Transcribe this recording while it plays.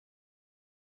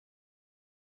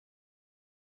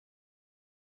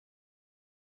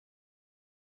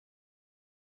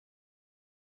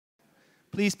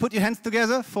Please put your hands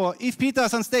together for Yves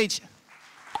Peters on stage.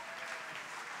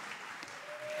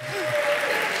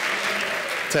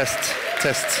 Test,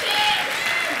 test.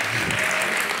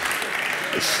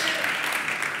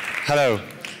 Hello.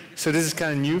 So this is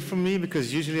kind of new for me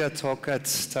because usually I talk at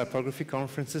typography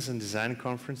conferences and design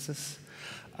conferences.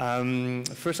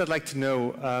 First I'd like to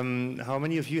know how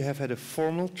many of you have had a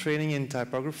formal training in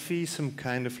typography, some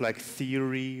kind of like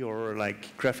theory or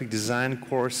like graphic design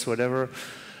course, whatever?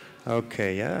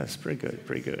 Okay, yeah, it's pretty good,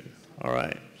 pretty good. All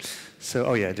right. So,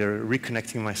 oh yeah, they're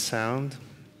reconnecting my sound.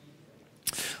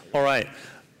 All right.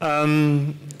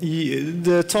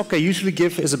 The talk I usually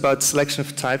give is about selection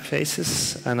of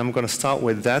typefaces, and I'm going to start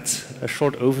with that, a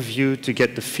short overview to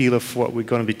get the feel of what we're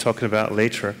going to be talking about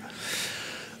later.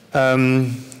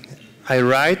 I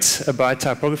write about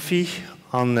typography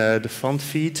on the font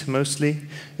feed mostly.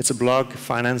 It's a blog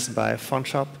financed by a font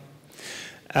shop.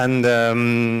 And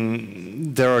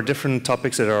there are different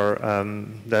topics that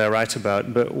I write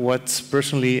about, but what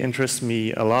personally interests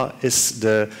me a lot is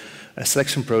the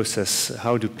selection process.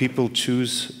 How do people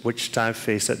choose which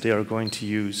typeface that they are going to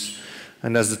use?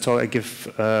 And that's the talk I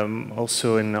give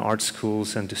also in art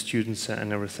schools and to students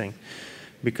and everything.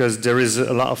 Because there is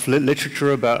a lot of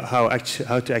literature about how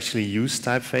to actually use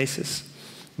typefaces.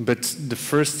 But the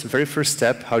very first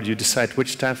step, how do you decide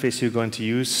which typeface you're going to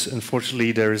use,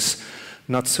 unfortunately there is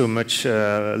not so much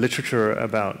literature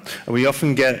about. We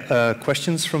often get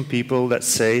questions from people that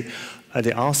say,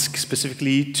 they ask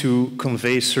specifically to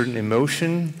convey a certain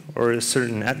emotion or a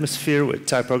certain atmosphere with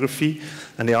typography,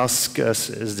 and they ask us,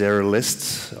 is there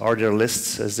lists? Are there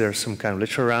lists? Is there some kind of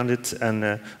literature around it?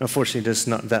 And unfortunately, there's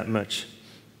not that much.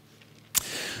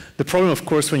 The problem, of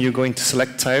course, when you're going to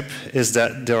select type is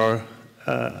that there are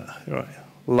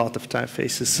a lot of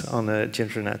typefaces on the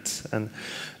internet. And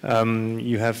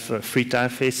you have free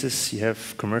typefaces, you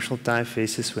have commercial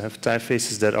typefaces, we have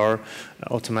typefaces that are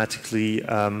automatically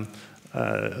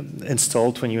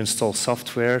installed when you install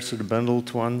software, so the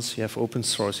bundled ones. You have open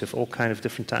source, you have all kinds of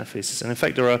different typefaces. And in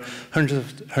fact, there are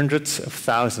hundreds of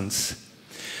thousands.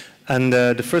 And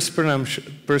the first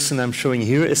person I'm showing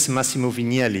here is Massimo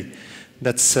Vignelli.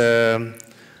 That's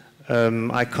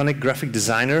iconic graphic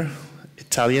designer,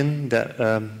 Italian, that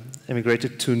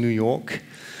immigrated to New York.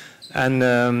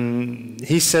 And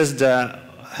he says that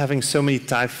having so many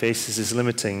typefaces is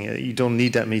limiting. You don't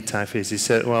need that many typefaces. He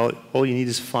said, well, all you need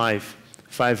is five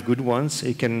good ones.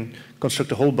 You can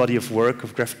construct a whole body of work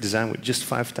of graphic design with just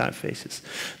 5 typefaces.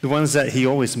 The ones that he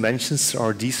always mentions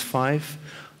are these 5.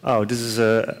 Oh, this is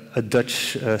a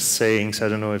Dutch saying, so I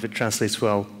don't know if it translates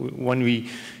well. When we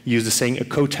use the saying, a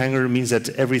coat hanger means that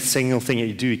every single thing that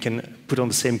you do, you can put on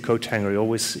the same coat hanger. You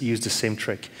always use the same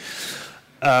trick.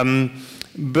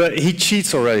 But he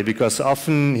cheats already, because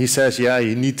often he says, yeah,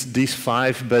 you need these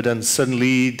 5, but then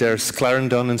suddenly there's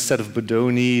Clarendon instead of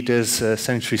Bodoni, there's a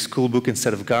Century School Book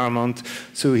instead of Garamond,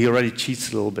 so he already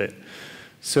cheats a little bit.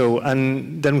 So,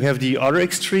 and then we have the other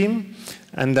extreme,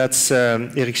 and that's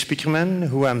Erik Spiekerman,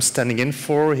 who I'm standing in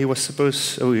for. He was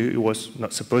supposed, oh, he was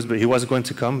not supposed, but he was going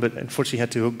to come, but unfortunately he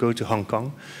had to go to Hong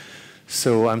Kong.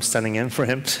 So I'm standing in for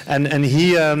him. And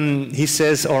he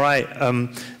says, all right,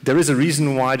 there is a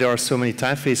reason why there are so many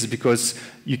typefaces, because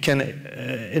you can,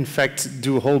 in fact,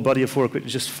 do a whole body of work with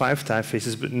just 5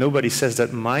 typefaces, but nobody says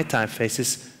that my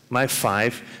typefaces, my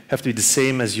 5, have to be the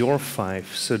same as your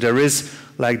 5. So there is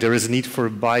a need for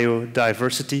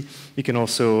biodiversity. You can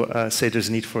also say there's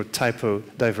a need for typo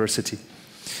diversity.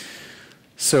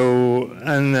 So,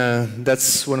 and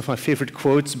that's one of my favorite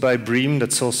quotes by Bream,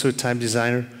 that's also a type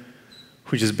designer,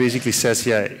 who just basically says,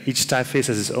 yeah, each typeface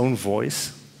has its own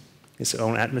voice, its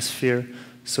own atmosphere,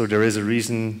 so there is a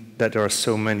reason that there are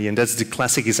so many. And that's the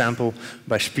classic example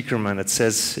by Spiekerman that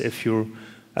says, if you're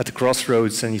at the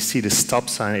crossroads and you see the stop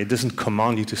sign, it doesn't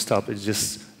command you to stop, it's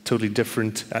just a totally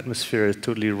different atmosphere, a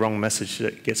totally wrong message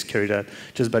that gets carried out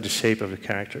just by the shape of the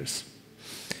characters.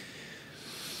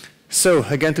 So,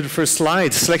 again to the first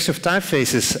slide, selection of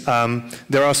typefaces.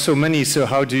 There are so many, so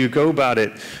how do you go about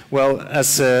it? Well,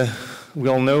 as we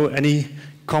all know, any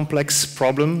complex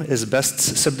problem is best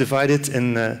subdivided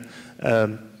in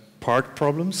part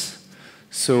problems.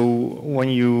 So when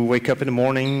you wake up in the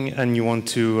morning and you want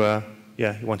to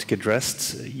get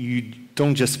dressed, you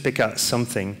don't just pick out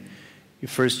something.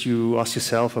 First you ask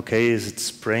yourself, okay, is it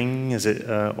spring? Is it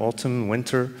autumn,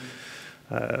 winter?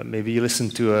 Maybe you listen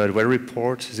to a weather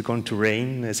report. Is it going to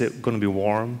rain? Is it going to be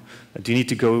warm? Do you need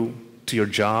to go to your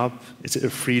job? Is it a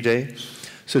free day?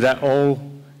 So that all,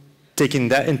 taking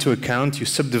that into account, you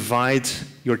subdivide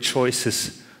your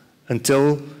choices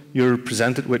until you're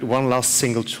presented with one last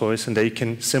single choice, and then you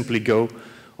can simply go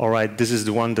all right, this is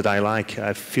the one that I like.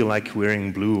 I feel like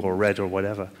wearing blue or red or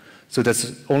whatever. So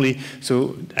that's only,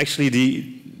 so actually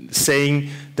the saying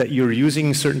that you're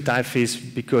using a certain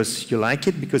typeface because you like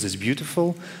it, because it's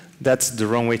beautiful, that's the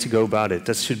wrong way to go about it.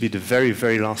 That should be the very,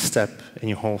 very last step in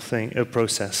your whole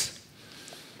process.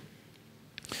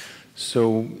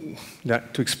 So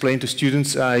to explain to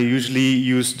students, I usually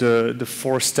use the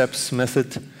 4 steps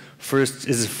method. First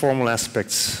is the formal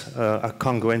aspects. I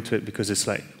can't go into it because it's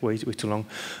like way too long.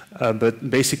 But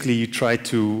basically you try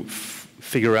to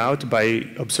figure out by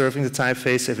observing the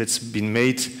typeface if it's been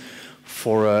made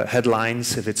for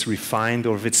headlines, if it's refined,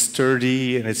 or if it's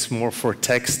sturdy and it's more for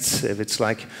text, if it's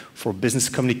like for business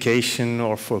communication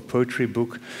or for a poetry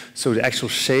book. So the actual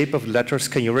shape of letters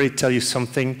can already tell you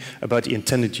something about the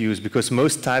intended use, because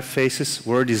most typefaces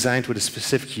were designed with a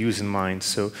specific use in mind.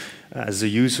 So as a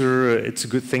user, it's a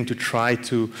good thing to try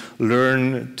to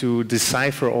learn to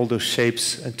decipher all those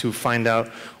shapes and to find out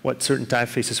what certain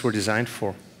typefaces were designed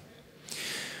for.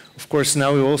 Of course,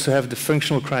 now we also have the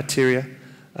functional criteria.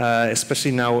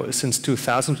 Especially now since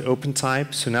 2000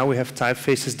 OpenType, so now we have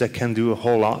typefaces that can do a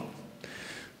whole lot.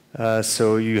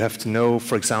 So you have to know,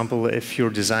 for example, if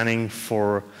you're designing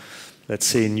for, let's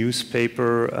say, a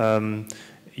newspaper,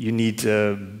 you need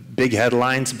big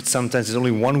headlines, but sometimes there's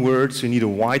only one word, so you need a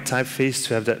wide typeface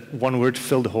to have that one word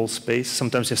fill the whole space.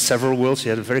 Sometimes you have several words,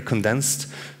 you have it very condensed,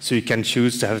 so you can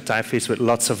choose to have a typeface with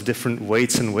lots of different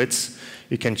weights and widths.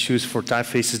 You can choose for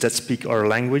typefaces that speak our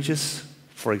languages.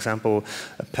 For example,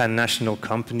 a pan-national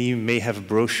company may have a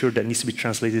brochure that needs to be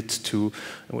translated to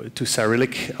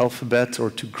Cyrillic alphabet or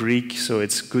to Greek, so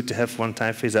it's good to have one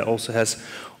typeface that also has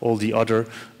all the other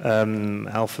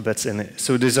alphabets in it.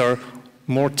 So these are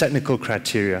more technical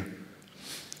criteria.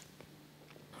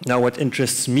 Now what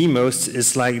interests me most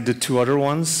is like the 2 other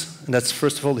ones, and that's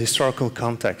first of all the historical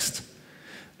context.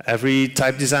 Every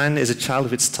type design is a child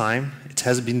of its time. It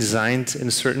has been designed in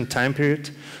a certain time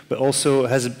period, but also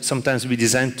has sometimes been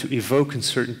designed to evoke a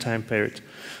certain time period.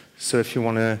 So if you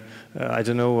want to, I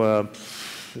don't know,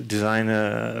 design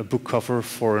a book cover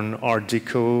for an Art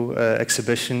Deco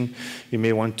exhibition, you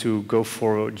may want to go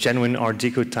for genuine Art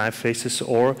Deco typefaces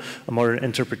or a modern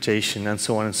interpretation, and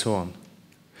so on and so on.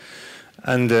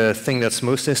 And the thing that's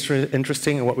most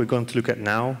interesting, and what we're going to look at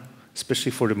now,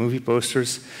 especially for the movie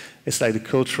posters, is like the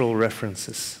cultural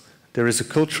references. There is a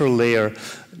cultural layer.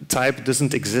 Type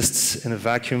doesn't exist in a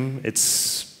vacuum.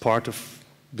 It's part of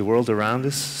the world around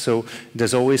us. So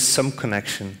there's always some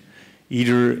connection,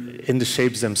 either in the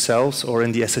shapes themselves or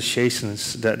in the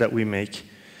associations that we make.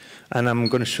 And I'm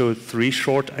going to show 3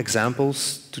 short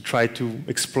examples to try to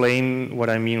explain what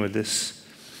I mean with this.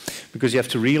 Because you have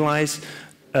to realize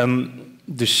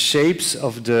the shapes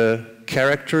of the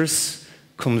characters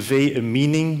convey a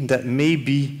meaning that may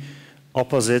be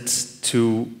opposite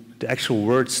to the actual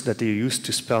words that they used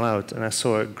to spell out. And I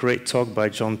saw a great talk by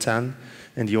John Tan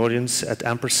in the audience at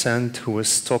Ampersand, who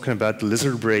was talking about the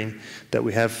lizard brain, that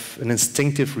we have an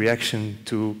instinctive reaction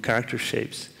to character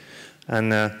shapes.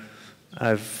 And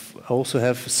I also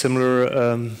have a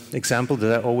similar example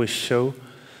that I always show.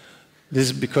 This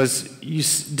is because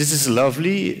this is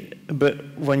lovely, but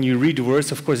when you read the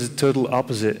words, of course, it's total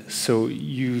opposite. So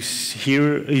you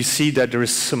see that there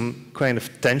is some kind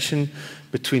of tension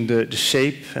between the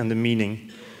shape and the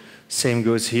meaning. Same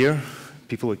goes here.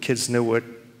 People with kids know what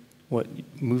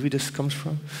movie this comes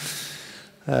from.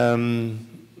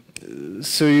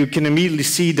 So you can immediately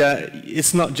see that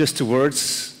it's not just the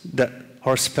words that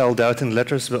are spelled out in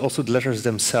letters, but also the letters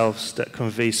themselves that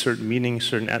convey certain meaning,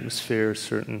 certain atmosphere,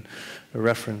 certain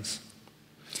reference.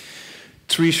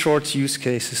 3 short use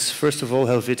cases. First of all,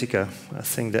 Helvetica. I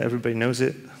think that everybody knows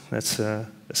it.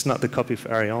 That's not the copy of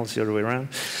Arial, it's the other way around.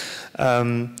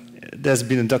 There's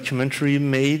been a documentary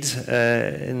made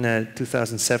in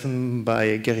 2007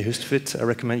 by Gary Hustvedt. I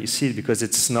recommend you see it because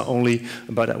it's not only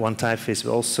about that one typeface,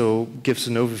 but also gives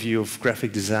an overview of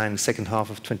graphic design in the second half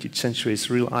of the 20th century. It's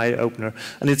a real eye-opener,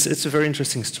 and it's a very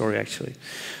interesting story, actually.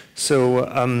 So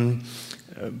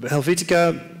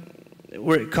Helvetica,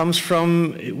 where it comes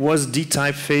from, it was the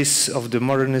typeface of the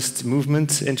modernist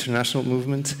movement, international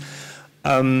movement.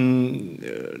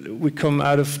 We come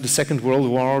out of the Second World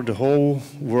War, the whole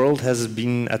world has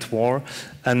been at war,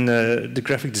 and the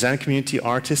graphic design community,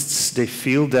 artists, they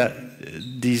feel that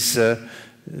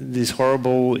these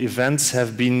horrible events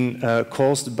have been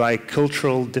caused by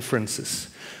cultural differences.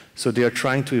 So they are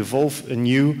trying to evolve a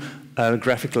new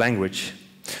graphic language.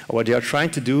 What they are trying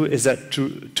to do is that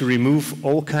to remove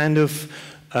all kind of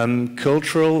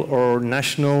cultural or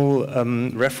national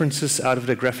references out of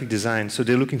the graphic design. So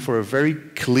they're looking for a very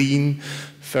clean,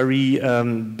 very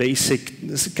basic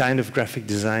kind of graphic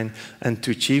design. And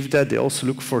to achieve that, they also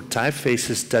look for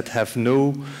typefaces that have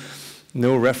no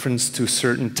reference to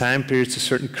certain time periods, to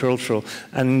certain cultural.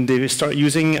 And they start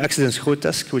using Accidents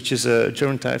Grotesk, which is a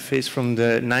German typeface from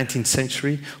the 19th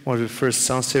century, one of the first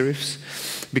sans serifs,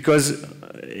 because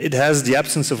it has the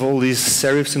absence of all these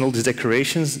serifs and all these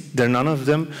decorations. There are none of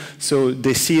them, so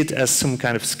they see it as some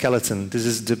kind of skeleton. This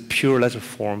is the pure letter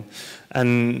form.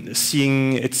 And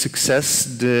seeing its success,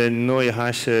 the Neue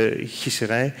Haasche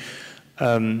Gischerei,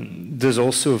 there's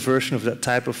also a version of that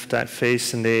type of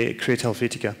typeface, and they create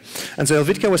Helvetica. And so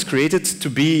Helvetica was created to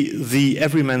be the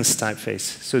everyman's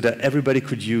typeface, so that everybody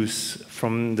could use,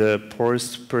 from the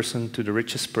poorest person to the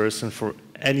richest person, for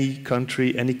any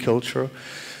country, any culture.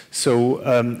 So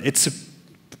it's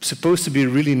supposed to be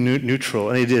really neutral,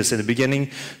 and it is in the beginning.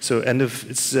 So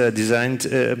it's designed,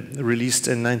 released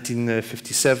in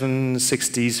 1957,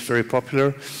 60s, very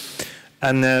popular.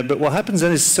 And but what happens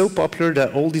then is so popular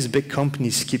that all these big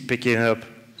companies keep picking it up,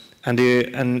 and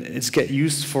it's get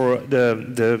used for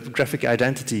the graphic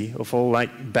identity of all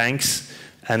like banks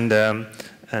and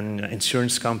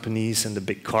insurance companies and the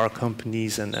big car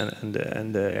companies and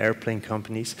the airplane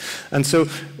companies. And so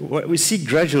what we see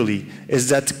gradually is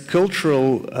that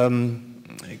cultural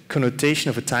connotation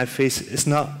of a typeface is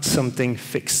not something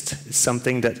fixed. It's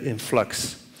something that in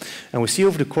flux. And we see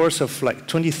over the course of like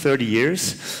 20, 30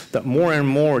 years that more and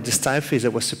more this typeface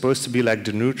that was supposed to be like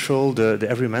the neutral, the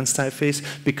everyman's typeface,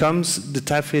 becomes the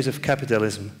typeface of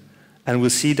capitalism. And we'll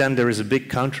see then there is a big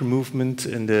counter movement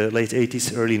in the late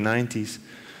 80s, early 90s.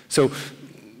 So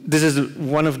this is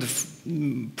one of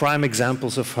the prime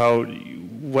examples of how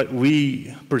what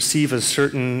we perceive as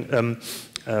certain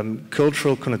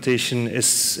cultural connotation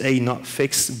is A, not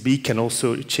fixed, B, can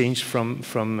also change from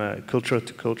culture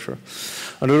to culture.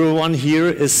 Another one here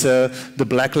is the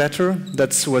black letter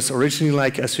that was originally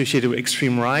like associated with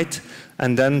extreme right,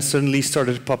 and then suddenly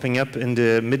started popping up in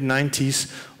the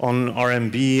mid-90s on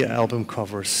R&B album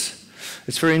covers.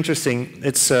 It's very interesting.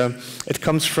 It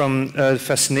comes from the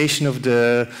fascination of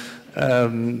the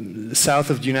south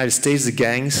of the United States, the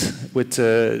gangs, with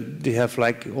they have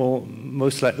like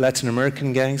most Latin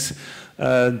American gangs.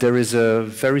 There is a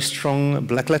very strong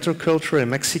black letter culture in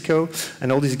Mexico,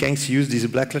 and all these gangs use these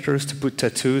black letters to put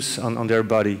tattoos on their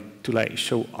body to like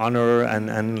show honor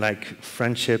and like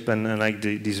friendship and like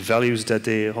these values that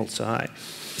they hold so high.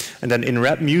 And then in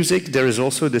rap music, there is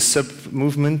also the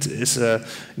sub-movement is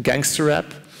gangster rap.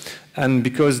 And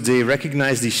because they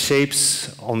recognize these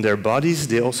shapes on their bodies,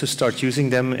 they also start using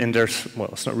them in their, well,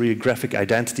 it's not really graphic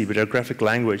identity, but their graphic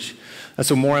language. And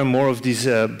so more and more of these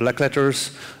black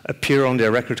letters appear on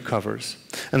their record covers.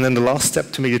 And then the last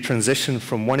step to make the transition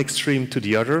from one extreme to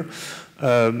the other,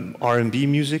 R&B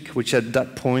music, which at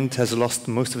that point has lost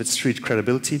most of its street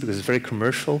credibility because it's very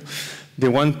commercial. They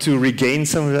want to regain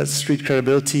some of that street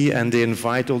credibility, and they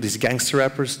invite all these gangster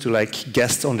rappers to like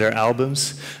guest on their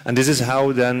albums. And this is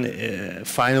how then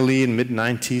finally in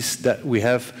mid-90s that we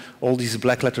have all these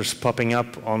black letters popping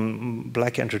up on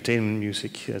black entertainment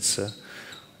music.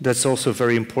 That's also a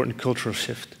very important cultural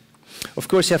shift. Of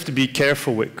course, you have to be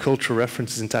careful with cultural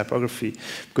references in typography,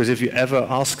 because if you ever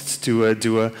asked to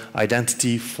do an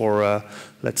identity for,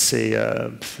 let's say,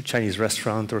 a Chinese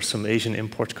restaurant or some Asian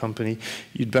import company,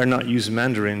 you'd better not use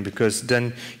Mandarin, because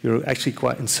then you're actually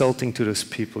quite insulting to those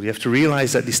people. You have to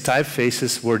realize that these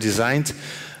typefaces were designed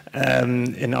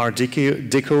in our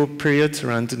Deco period,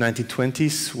 around the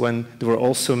 1920s, when they were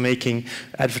also making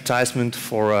advertisement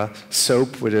for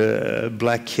soap with a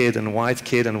black kid and white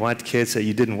kids that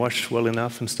you didn't wash well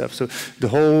enough and stuff. So the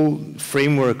whole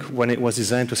framework when it was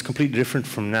designed was completely different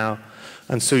from now.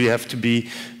 And so you have to be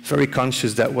very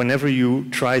conscious that whenever you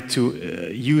try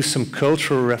to use some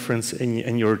cultural reference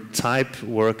in your type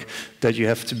work, that you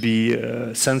have to be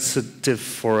sensitive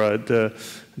for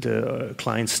the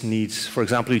client's needs. For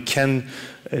example, you can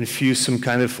infuse some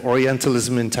kind of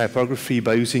Orientalism in typography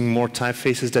by using more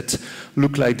typefaces that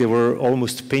look like they were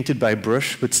almost painted by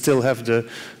brush, but still have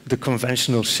the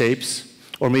conventional shapes.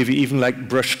 Or maybe even like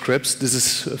brush scripts. This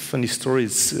is a funny story.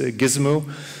 It's Gizmo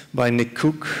by Nick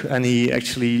Cook, and he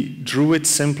actually drew it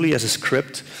simply as a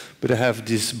script. But I have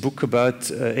this book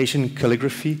about Asian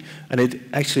calligraphy, and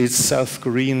it's South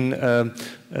Korean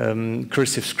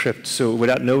cursive script. So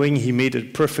without knowing, he made a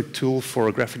perfect tool for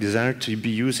a graphic designer to be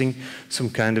using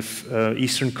some kind of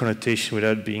Eastern connotation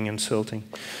without being insulting.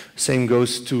 Same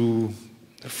goes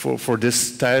for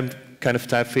this kind of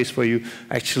typeface, where you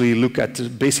actually look at the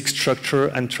basic structure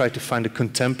and try to find a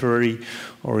contemporary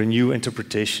or a new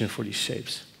interpretation for these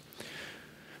shapes.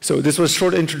 So this was a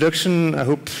short introduction. I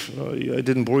hope I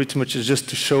didn't bore you too much. It's just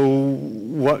to show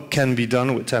what can be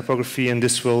done with typography, and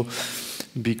this will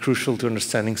be crucial to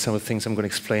understanding some of the things I'm going to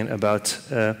explain about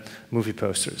movie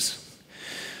posters.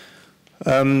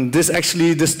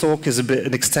 This talk is a bit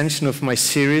an extension of my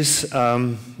series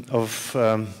of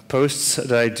posts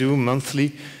that I do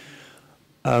monthly.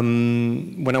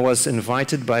 When I was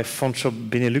invited by Fontshop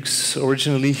Benelux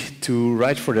originally to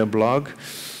write for their blog,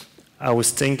 I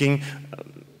was thinking,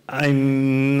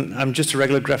 I'm just a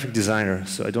regular graphic designer,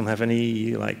 so I don't have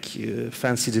any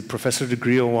fancy professor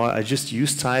degree or what. I just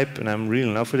use type, and I'm really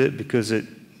in love with it because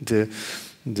the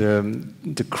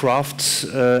craft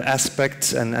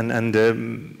aspect and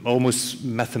the almost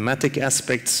mathematic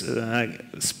aspect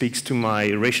speaks to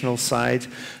my rational side,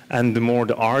 and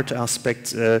the art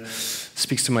aspect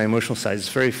speaks to my emotional side. It's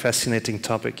a very fascinating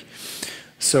topic.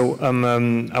 So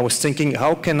I was thinking,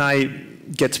 how can I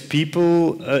get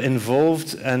people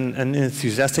involved and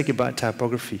enthusiastic about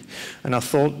typography? And I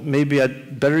thought maybe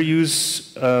I'd better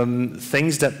use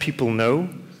things that people know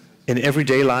in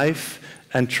everyday life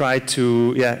and try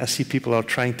to, I see people are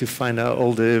trying to find out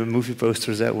all the movie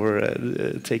posters that were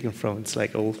taken from, it's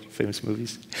like old famous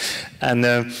movies, and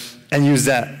use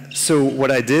that. So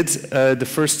what I did, the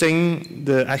first thing,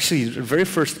 actually the very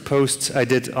first post I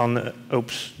did on,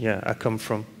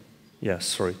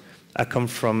 I come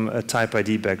from a type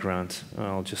ID background.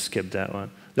 I'll just skip that one.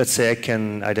 Let's say I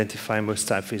can identify most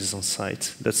typefaces on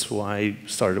site. That's why I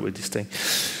started with this thing.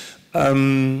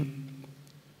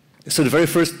 So the very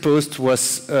first post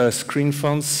was screen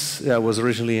fonts. Yeah, it was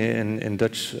originally in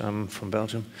Dutch. I'm from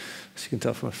Belgium, as you can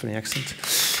tell from my funny accent.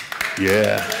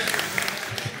 Yeah.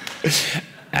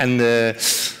 And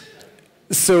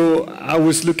so I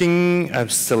was looking, I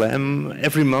still am,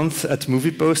 every month at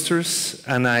movie posters,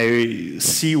 and I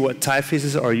see what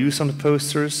typefaces are used on the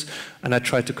posters, and I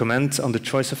try to comment on the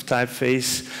choice of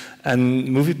typeface. And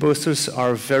movie posters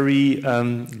are very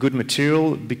good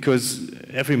material because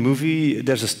every movie,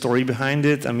 there's a story behind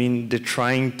it. I mean, they're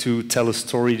trying to tell a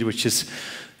story which has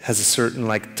a certain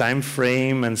time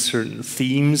frame and certain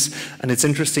themes, and it's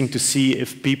interesting to see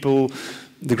if people,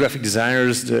 the graphic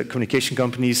designers, the communication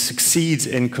companies succeed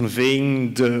in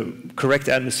conveying the correct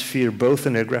atmosphere both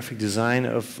in their graphic design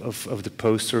of the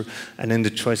poster and in the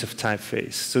choice of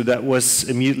typeface. So that was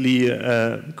immediately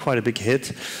quite a big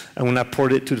hit. And when I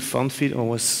ported it to the font feed, I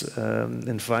was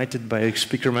invited by a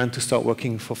speakerman to start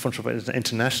working for Fontshop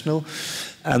International.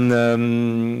 And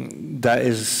that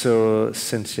is so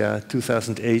since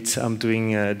 2008, I'm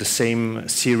doing the same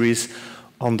series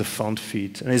on the font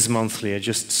feed, and it's monthly. I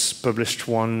just published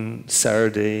one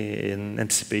Saturday in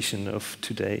anticipation of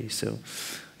today, so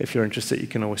if you're interested, you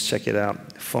can always check it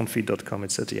out. Fontfeed.com,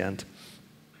 it's at the end.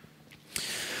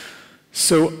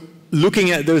 So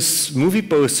looking at those movie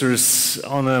posters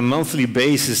on a monthly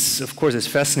basis, of course, it's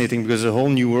fascinating because a whole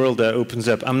new world that opens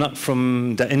up. I'm not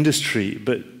from the industry,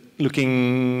 but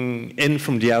looking in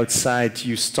from the outside,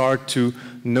 you start to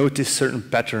notice certain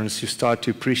patterns, you start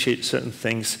to appreciate certain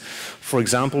things. For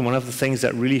example, one of the things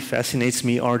that really fascinates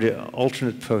me are the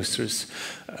alternate posters.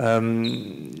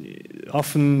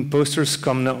 Often posters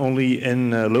come not only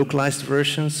in localized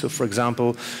versions, so for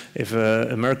example, if an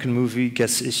American movie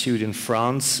gets issued in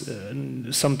France,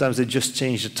 sometimes they just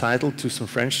change the title to some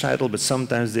French title, but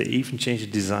sometimes they even change the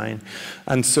design.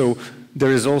 And so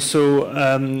there is also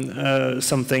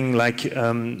something like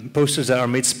posters that are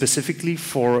made specifically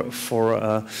for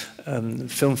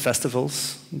film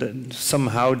festivals. That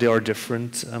somehow they are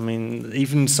different. I mean,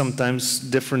 even sometimes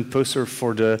different poster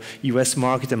for the US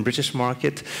market and British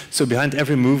market. So behind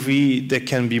every movie, there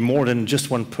can be more than just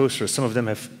one poster. Some of them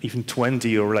have even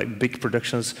 20, or big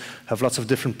productions have lots of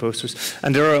different posters.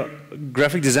 And there are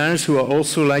graphic designers who are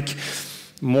also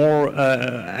more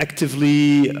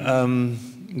actively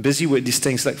busy with these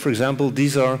things. Like, for example,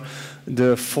 these are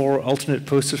the 4 alternate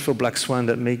posters for Black Swan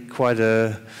that make quite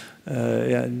a,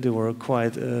 they were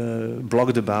quite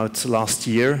blogged about last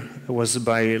year. It was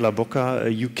by La Bocca, a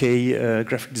UK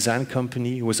graphic design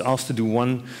company, who was asked to do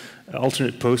one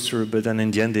alternate poster, but then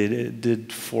in the end they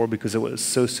did 4 because it was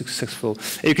so successful.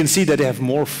 And you can see that they have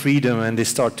more freedom, and they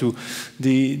start to,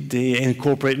 they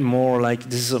incorporate more,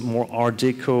 this is a more Art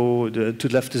Deco, to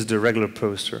the left is the regular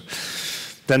poster.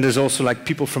 Then there's also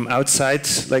people from outside,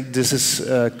 this is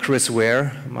Chris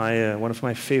Ware, one of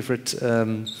my favorite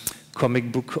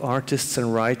comic book artists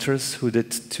and writers, who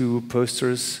did 2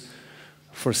 posters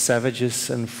for Savages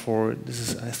and for,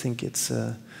 I think it's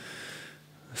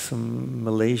some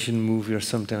Malaysian movie or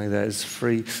something like that. It's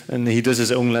free, and he does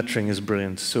his own lettering, is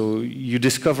brilliant. So you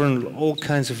discover all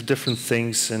kinds of different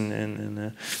things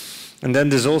And then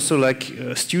there's also like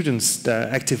students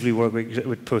that actively work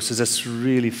with posters. That's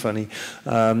really funny.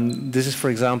 This is,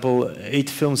 for example, 8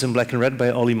 films in black and red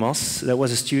by Ollie Moss. That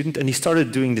was a student, and he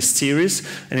started doing this series,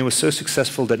 and it was so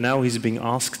successful that now he's being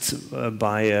asked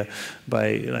by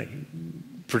like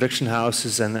production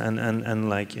houses and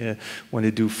like when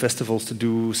they do festivals to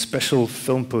do special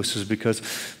film posters, because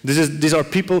these are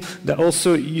people that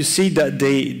also, you see that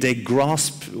they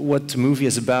grasp what the movie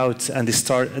is about, and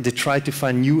they try to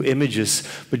find new images,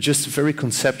 but just very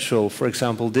conceptual. For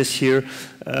example, this here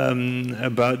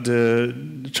about the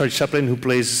Charlie Chaplin, who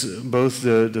plays both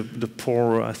the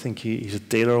poor, I think he's a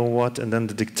tailor or what, and then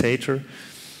the dictator.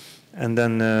 And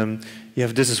then you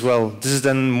have this as well. This is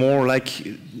then more like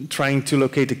trying to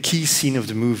locate a key scene of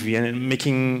the movie and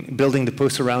building the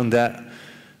poster around that.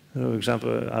 For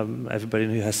example, everybody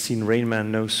who has seen Rain Man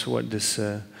knows what this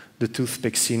the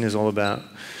toothpick scene is all about.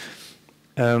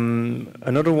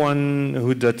 Another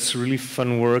one that's really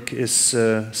fun work is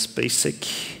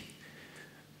Spacek,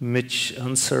 Mitch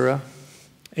Ansara.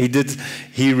 He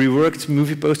reworked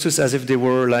movie posters as if they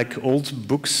were like old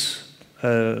books.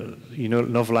 You know,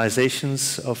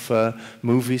 novelizations of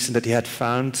movies that he had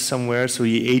found somewhere, so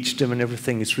he aged them and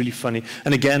everything. It's really funny.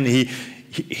 And again,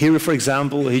 here, for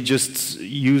example, he just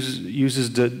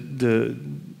uses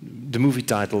the movie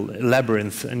title,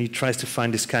 Labyrinth, and he tries to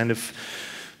find this kind of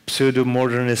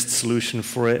pseudo-modernist solution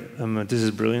for it. This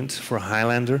is brilliant, for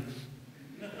Highlander.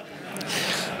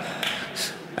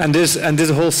 And this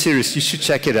whole series, you should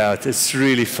check it out. It's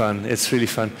really fun. It's really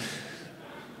fun.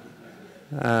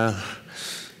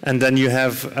 And then you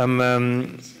have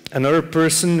another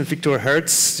person, Victor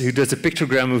Hertz, who does the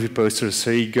pictogram movie posters. So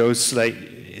he goes like,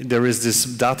 there is this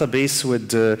database with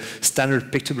the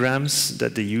standard pictograms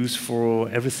that they use for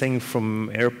everything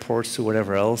from airports to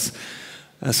whatever else.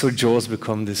 And so Jaws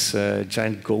become this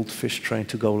giant goldfish trying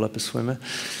to gobble up a swimmer.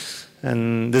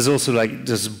 And there's also like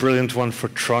this brilliant one for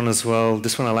Tron as well.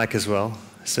 This one I like as well.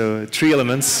 So 3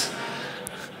 elements.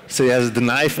 So he has the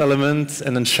knife element,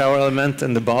 and then shower element,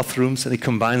 and the bathrooms, and he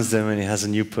combines them, and he has a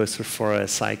new poster for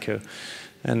Psycho.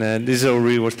 And these are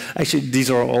really worth. Actually, these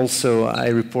are also, I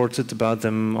reported about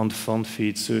them on the font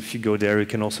feed, so if you go there, you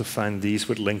can also find these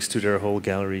with links to their whole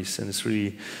galleries, and it's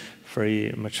really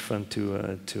very much fun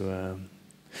to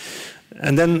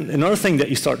And then another thing that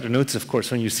you start to notice, of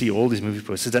course, when you see all these movie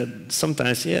posters, that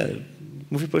sometimes,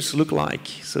 movie posters look like.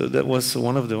 So that was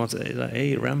one of the ones, like,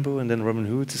 hey, Rambo, and then Robin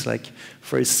Hood is like a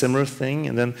very similar thing,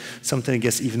 and then something that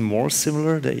gets even more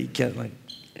similar, that you get like,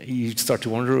 you start to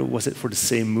wonder, was it for the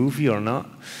same movie or not?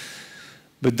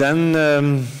 But then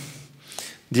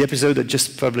the episode that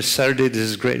just published Saturday, this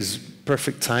is great, this is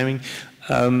perfect timing,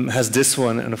 has this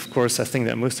one, and of course I think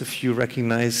that most of you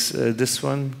recognize this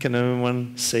one. Can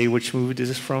anyone say which movie this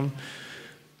is from?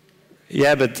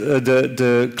 Yeah, but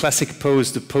the classic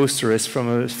pose, the poster, is from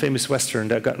a famous Western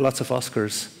that got lots of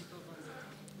Oscars.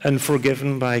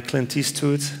 Unforgiven by Clint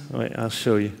Eastwood. Wait, I'll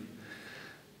show you.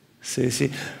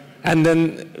 See. And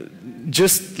then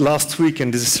just last week,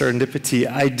 and this is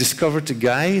serendipity, I discovered a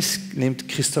guy named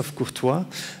Christophe Courtois,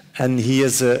 and he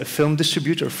is a film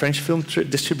distributor, a French film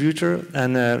distributor,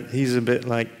 and he's a bit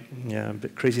like, a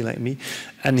bit crazy like me.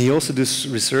 And he also does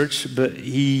research, but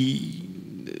he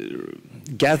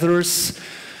gathers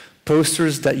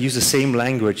posters that use the same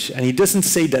language. And he doesn't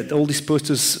say that all these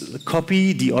posters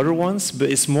copy the other ones, but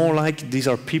it's more like these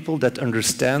are people that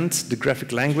understand the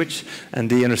graphic language, and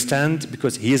they understand,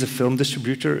 because he is a film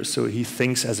distributor, so he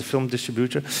thinks as a film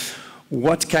distributor,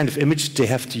 what kind of image they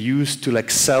have to use to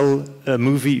like sell a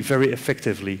movie very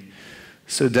effectively.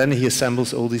 So then he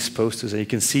assembles all these posters, and you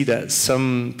can see that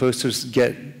some posters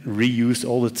get reused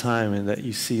all the time, and that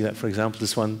you see that, for example,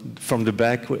 this one from the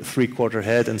back with 3/4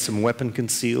 head and some weapon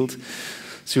concealed.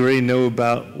 So you already know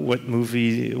about what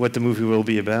the movie will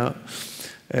be about.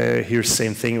 Here's the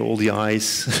same thing, all the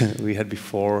eyes we had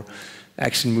before.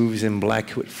 Action movies in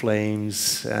black with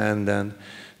flames, and then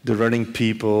the running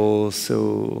people.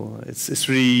 So it's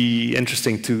really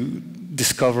interesting to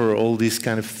discover all these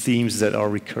kind of themes that are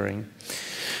recurring.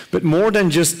 But more than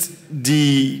just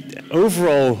the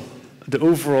overall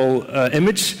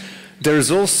image, there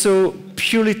is also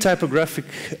purely typographic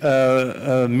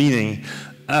meaning.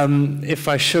 If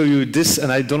I show you this,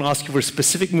 and I don't ask you for a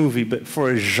specific movie, but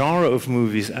for a genre of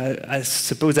movies, I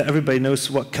suppose that everybody knows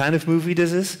what kind of movie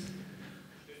this is?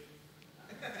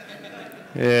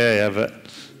 Yeah, but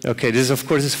okay, this of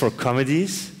course is for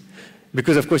comedies,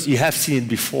 because of course you have seen it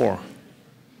before,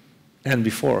 and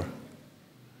before.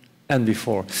 And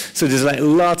before. So there's like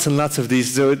lots and lots of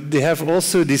these. So they have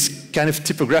also these kind of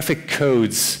typographic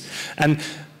codes. And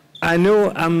I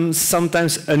know I'm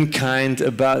sometimes unkind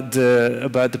about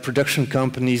the production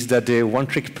companies that they're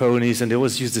one-trick ponies and they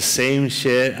always use the same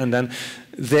shit, and then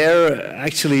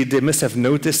actually they must have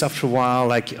noticed after a while,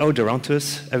 like, oh, they're onto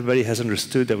us. Everybody has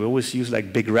understood that we always use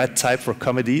like big red type for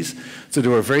comedies. So they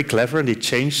were very clever and they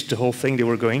changed the whole thing they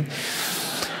were going.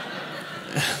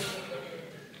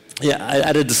 Yeah, I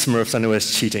added the Smurfs. I know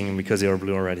it's cheating because they are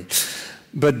blue already.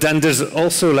 But then there's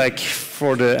also, like,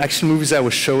 for the action movies I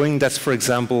was showing, that's, for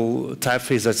example,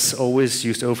 typeface that's always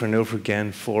used over and over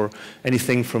again for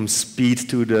anything from Speed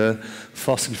to the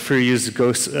Fast and Furious,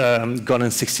 Gone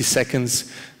in 60 Seconds.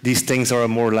 These things are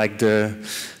more like the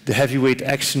heavyweight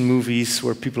action movies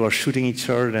where people are shooting each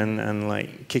other and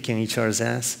like, kicking each other's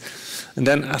ass. And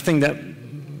then I think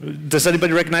that, does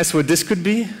anybody recognize what this could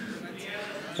be?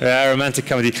 Romantic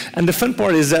comedy. And the fun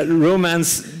part is that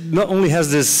romance not only has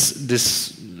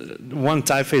this one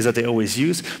typeface that they always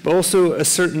use, but also a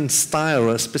certain style,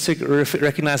 a specific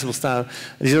recognizable style.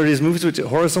 These are these movies with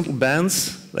horizontal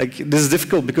bands. Like, this is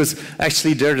difficult because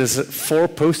actually there's 4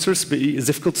 posters, but it's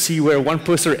difficult to see where one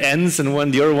poster ends and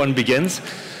when the other one begins.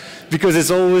 Because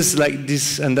it's always like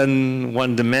this, and then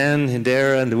the man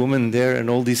there and the woman there and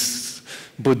all these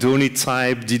Bodoni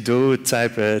type, Didot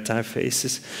type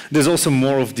typefaces. There's also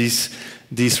more of these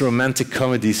romantic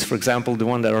comedies. For example, the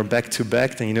one that are back to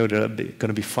back, then you know they're going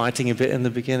to be fighting a bit in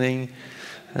the beginning,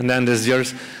 and then there's the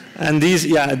others. And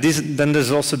then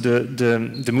there's also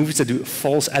the movies that do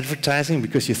false advertising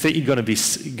because you think you're going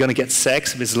to get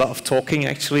sex, but it's a lot of talking.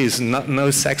 Actually, it's no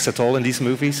sex at all in these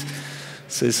movies.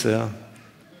 So it's.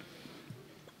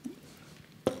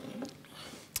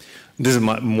 This is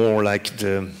more like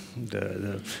the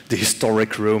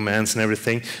historic romance and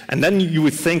everything. And then you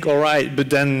would think, all right,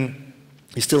 but then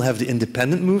you still have the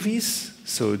independent movies.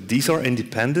 So these are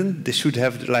independent. They should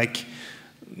have like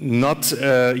not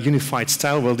unified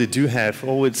style. Well, they do have.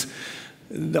 All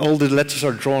the letters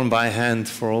are drawn by hand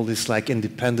for all these like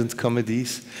independent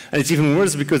comedies. And it's even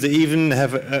worse because they even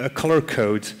have a color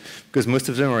code because most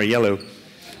of them are yellow.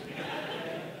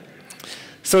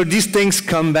 So these things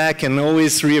come back and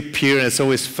always reappear, and it's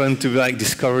always fun to like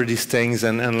discover these things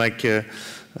and like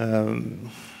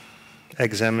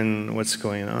examine what's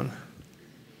going on.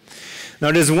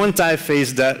 Now there's one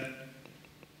typeface that,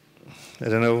 I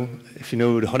don't know if you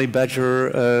know the Honey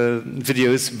Badger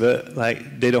videos, but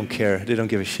like they don't care, they don't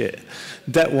give a shit.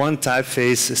 That one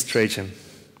typeface is Trajan.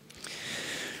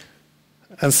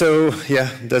 And so, yeah,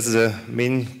 that's the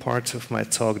main part of my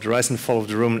talk, the rise and fall of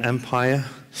the Roman Empire.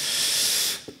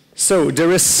 So there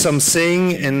is some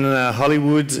saying in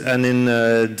Hollywood and in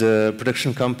the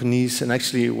production companies, and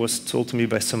actually it was told to me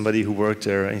by somebody who worked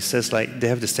there, and he says like, they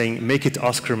have this saying, make it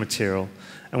Oscar material.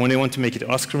 And when they want to make it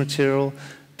Oscar material,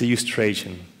 they use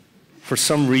Trajan. For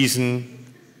some reason,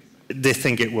 they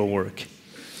think it will work.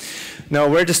 Now,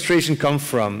 where does Trajan come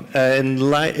from? In the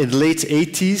late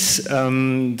 80s,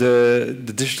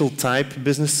 the digital type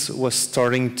business was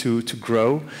starting to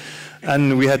grow.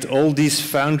 And we had all these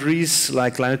foundries,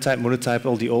 like Linotype, Monotype,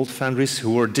 all the old foundries,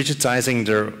 who were digitizing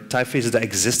their typefaces that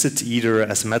existed either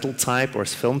as metal type or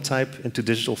as film type into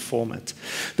digital format.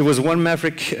 There was one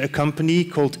maverick company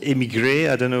called Emigre,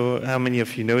 I don't know how many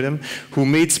of you know them, who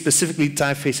made specifically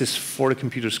typefaces for the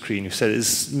computer screen, who said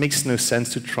it makes no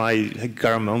sense to try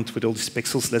Garamond with all these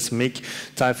pixels, let's make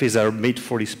typefaces that are made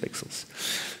for these pixels.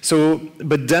 So,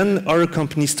 but then other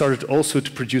companies started also to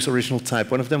produce original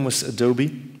type. One of them was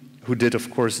Adobe, who did, of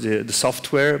course, the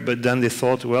software, but then they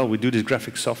thought, well, we do this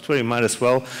graphic software, you might as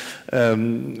well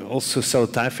also sell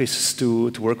typefaces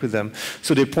to work with them.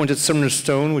 So they appointed Sumner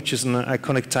Stone, which is an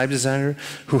iconic type designer,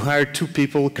 who hired 2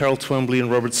 people, Carol Twombly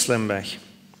and Robert Slembach.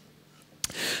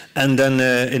 And then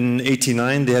in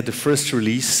 '89, they had the first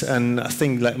release, and I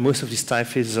think like most of these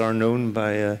typefaces are known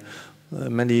by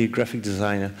many graphic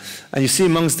designers. And you see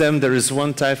amongst them, there is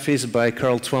one typeface by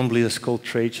Carol Twombly that's called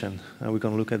Trajan, and we're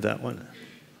going to look at that one.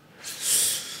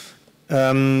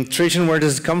 Trajan, where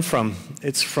does it come from?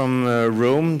 It's from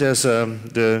Rome. There's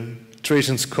the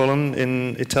Trajan's column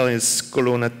in Italian, it's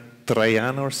Colonna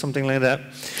Traiana or something like that.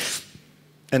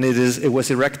 And it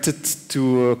was erected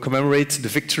to commemorate the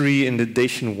victory in the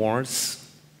Dacian Wars,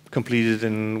 completed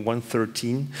in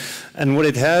 113. And what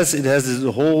it has this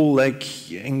whole like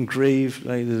engraved,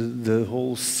 like the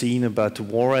whole scene about the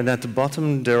war. And at the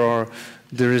bottom there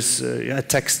is a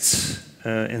text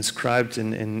inscribed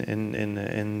in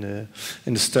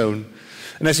the stone.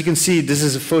 And as you can see, this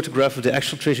is a photograph of the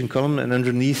actual Trajan column, and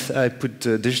underneath I put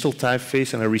digital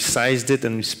typeface, and I resized it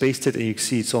and respaced it, and you can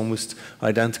see it's almost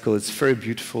identical. It's very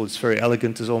beautiful, it's very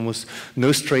elegant, there's almost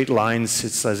no straight lines.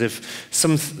 It's as if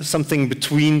something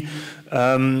between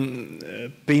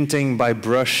painting by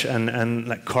brush and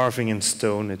like carving in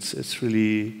stone. It's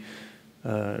really,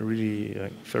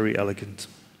 really very elegant.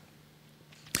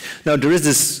 Now, there is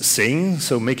this saying,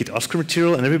 so make it Oscar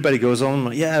material, and everybody goes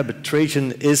on, yeah, but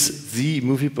Trajan is the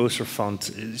movie poster font.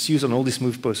 It's used on all these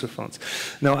movie poster fonts.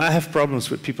 Now, I have problems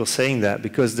with people saying that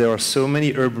because there are so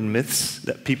many urban myths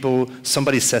that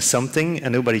somebody says something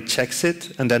and nobody checks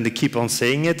it, and then they keep on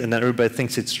saying it, and then everybody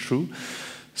thinks it's true.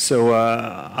 So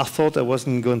I thought I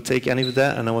wasn't going to take any of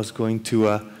that, and I was going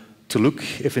to look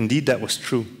if indeed that was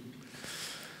true.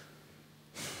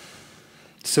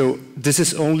 So this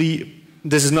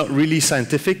is not really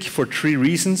scientific for 3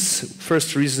 reasons.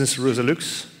 First reason is Rosa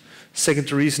Lux.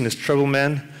 Second reason is Trouble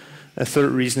Man. A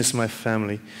third reason is my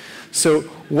family. So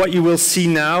what you will see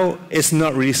now is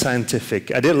not really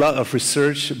scientific. I did a lot of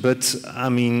research, but I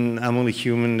mean, I'm only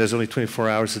human. There's only 24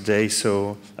 hours a day,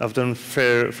 so I've done a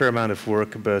fair amount of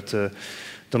work, but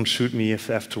don't shoot me if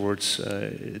afterwards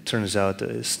it turns out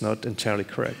that it's not entirely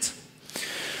correct.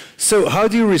 So how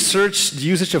do you research the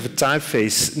usage of a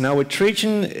typeface? Now with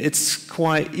Trajan, it's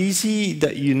quite easy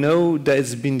that you know that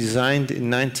it's been designed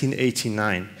in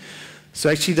 1989. So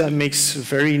actually that makes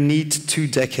very neat 2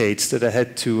 decades that I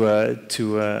had to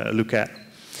look at.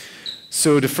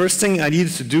 So the first thing I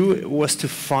needed to do was to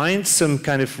find some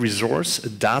kind of resource, a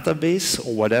database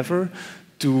or whatever,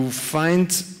 to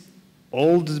find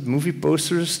all the movie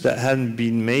posters that hadn't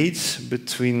been made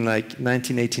between like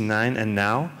 1989 and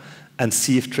now, and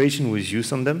see if Trajan was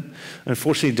used on them.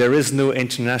 Unfortunately, there is no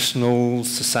international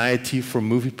society for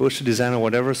movie poster design or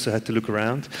whatever, so I had to look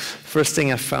around. First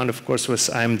thing I found, of course, was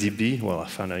IMDb. Well,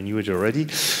 I knew it already.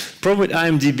 Problem with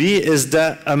IMDb is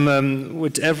that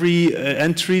with every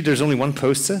entry, there's only 1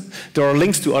 poster. There are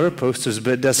links to other posters,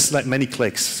 but there's like many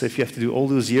clicks. So if you have to do all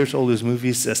those years, all those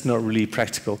movies, that's not really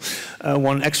practical.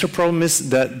 One extra problem is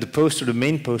that the poster, the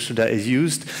main poster that is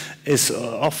used, is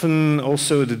often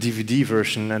also the DVD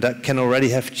version, and that can already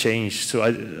have changed. So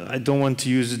I don't want to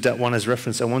use that one as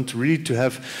reference. I want really to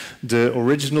have the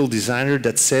original designer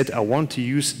that said, I want to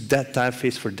use that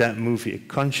typeface for that movie, a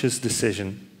conscious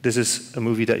decision. This is a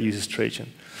movie that uses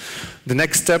Trajan. The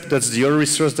next step, that's the other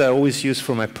resource that I always use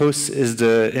for my posts, is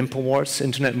the IMP Awards,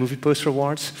 Internet Movie Poster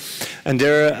Awards. And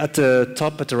there at the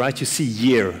top, at the right, you see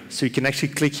year. So you can actually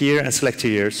click here and select a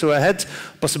year. So I had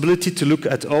possibility to look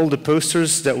at all the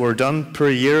posters that were done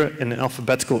per year in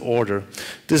alphabetical order.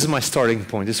 This is my starting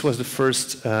point. This was the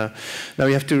first. Now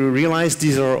you have to realize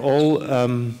these are all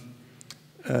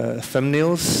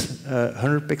thumbnails,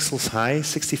 100 pixels high,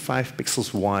 65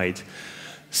 pixels wide.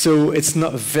 So it's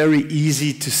not very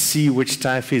easy to see which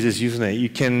typeface is using it. You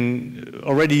can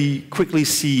already quickly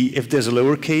see if there's a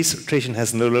lowercase. Trajan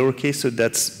has no lowercase, so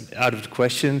that's out of the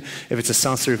question. If it's a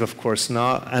sans serif, of course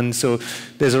not. And so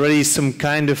there's already some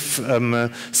kind of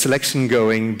selection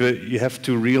going, but you have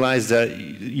to realize that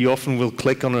you often will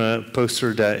click on a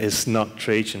poster that is not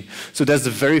Trajan. So that's the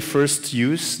very first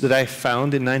use that I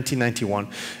found in 1991.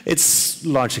 It's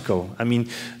logical. I mean,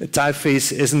 a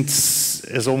typeface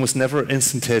is almost never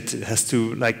instant hit. It has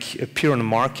to like appear on the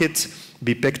market,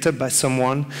 be picked up by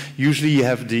someone. Usually you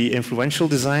have the influential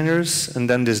designers, and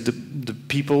then there's the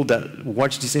people that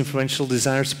watch these influential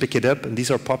designers pick it up, and these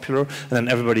are popular, and then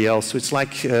everybody else. So it's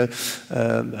like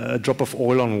a drop of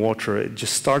oil on water. It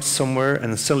just starts somewhere,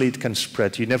 and suddenly it can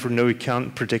spread. You never know, you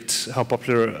can't predict how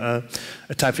popular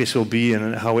a typeface will be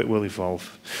and how it will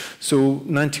evolve. So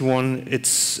 91,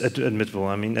 it's admittable.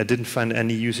 I mean, I didn't find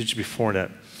any usage before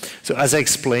that. So as I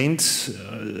explained,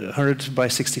 100 by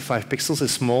 65 pixels is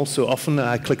small, so often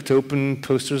I clicked open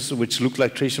posters which looked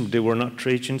like Trajan, but they were not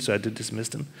Trajan, so I did dismiss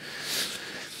them.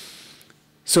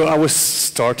 So I was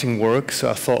starting work,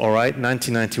 so I thought, all right,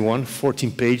 1991,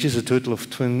 14 pages, a total of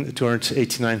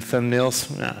 289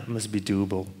 thumbnails, must be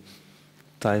doable.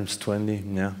 Times 20,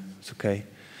 yeah, it's okay.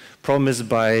 Problem is,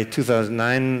 by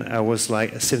 2009, I was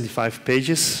like 75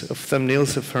 pages of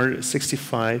thumbnails of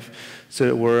 165, so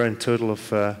there were in total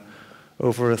of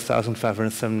over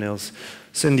 1,500 thumbnails.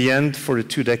 So in the end, for the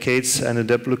 2 decades, I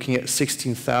ended up looking at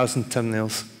 16,000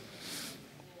 thumbnails.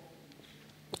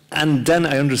 And then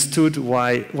I understood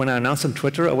why, when I announced on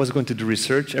Twitter I was going to do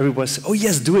research, everybody said, oh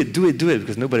yes, do it, do it, do it,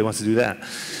 because nobody wants to do that.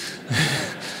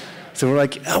 So we're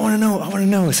like, I want to know, I want to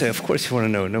know. I say, of course you want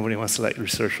to know. Nobody wants to like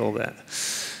research all that.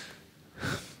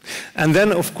 And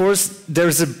then, of course,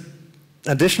 there's an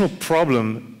additional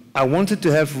problem. I wanted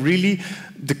to have really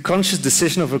the conscious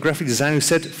decision of a graphic designer who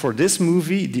said, for this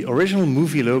movie, the original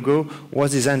movie logo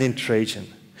was designed in Trajan.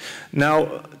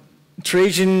 Now,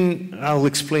 Trajan, I'll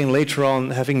explain later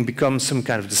on, having become some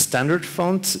kind of the standard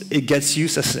font, it gets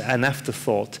used as an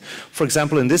afterthought. For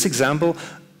example, in this example,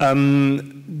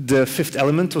 The Fifth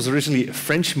Element was originally a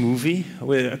French movie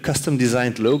with a custom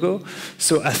designed logo.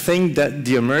 So I think that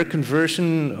the American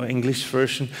version, or English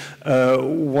version,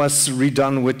 was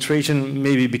redone with Trajan,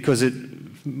 maybe because it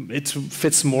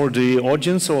fits more the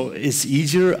audience or is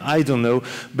easier, I don't know.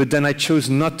 But then I chose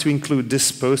not to include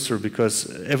this poster because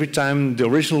every time the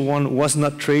original one was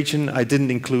not Trajan, I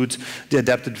didn't include the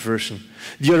adapted version.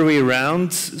 The other way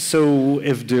around, so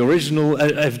if the original,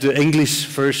 if the English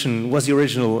version was the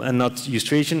original and not used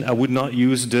Trajan, I would not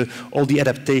use all the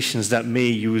adaptations that may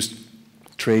use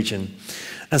Trajan.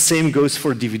 And same goes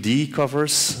for DVD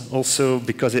covers, also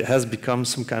because it has become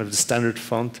some kind of the standard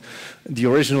font. The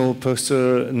original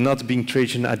poster not being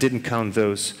Trajan, I didn't count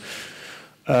those.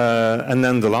 And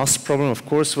then the last problem, of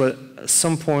course, was at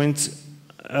some point,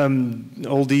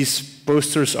 all these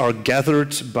posters are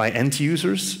gathered by end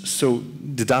users, so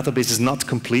the database is not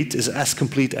complete, is as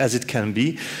complete as it can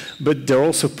be, but they're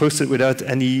also posted without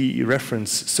any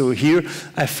reference. So here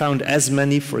I found as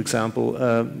many, for example,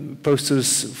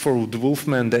 posters for the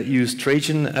Wolfman that use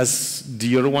Trajan as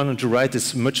the other one on the right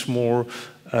is much more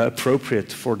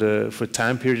appropriate for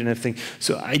time period and everything.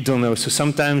 So I don't know. So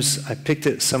sometimes I picked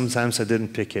it, sometimes I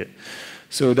didn't pick it.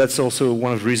 So that's also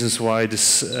one of the reasons why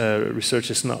this research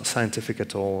is not scientific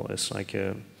at all. It's like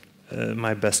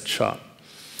my best shot.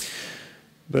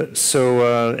 But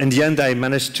so in the end, I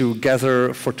managed to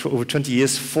gather for over 20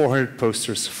 years 400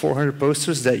 posters. 400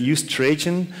 posters that use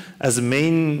Trajan as the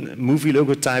main movie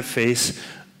logo typeface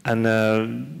and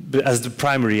as the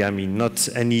primary, I mean, not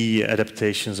any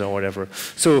adaptations or whatever.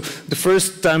 So the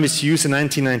first time it's used in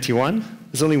 1991.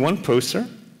 There's only one poster.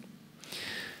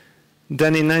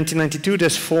 Then in 1992,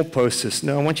 there's 4 posters.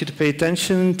 Now I want you to pay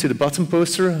attention to the bottom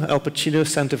poster, Al Pacino,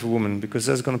 Scent of a Woman, because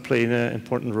that's going to play an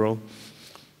important role.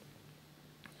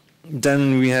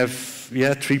 Then we have,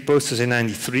 3 posters in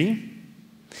 93.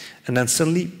 And then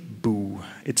suddenly, boo,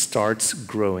 it starts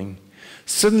growing.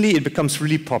 Suddenly it becomes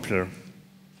really popular.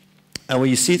 And when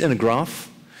you see it in a graph,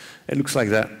 it looks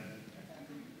like that.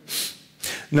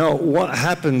 Now, what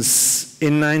happens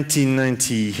in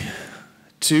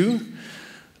 1992?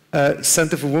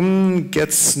 Scent of a Woman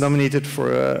gets nominated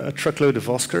for a truckload of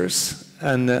Oscars,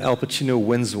 and Al Pacino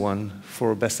wins one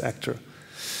for Best Actor.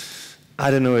 I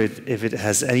don't know if it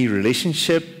has any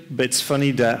relationship, but it's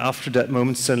funny that after that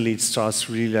moment, suddenly it starts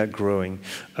really growing.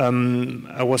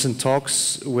 I was in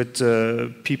talks with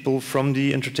people from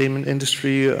the entertainment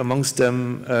industry, amongst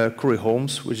them Corey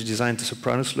Holmes, which designed the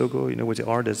Sopranos logo, you know, with the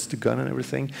R, that's the gun and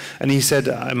everything. And he said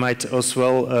I might as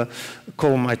well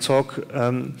call my talk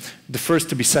the first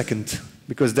to be second,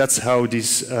 because that's how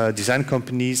these design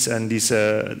companies and these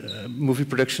movie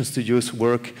production studios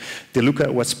work. They look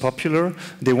at what's popular.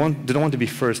 They don't want to be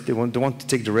first. They want to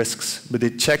take the risks, but they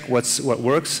check what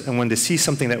works. And when they see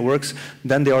something that works,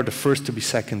 then they are the first to be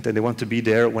second, and they want to be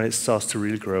there when it starts to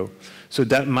really grow. So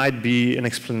that might be an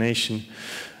explanation.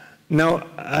 Now,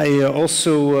 I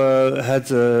also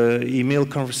had email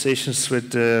conversations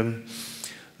with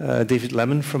David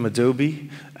Lemon from Adobe,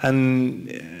 and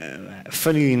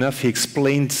funnily enough, he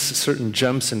explained certain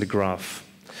jumps in the graph.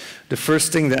 The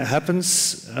first thing that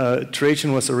happens,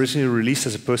 Trajan was originally released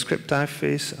as a PostScript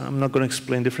typeface. I'm not going to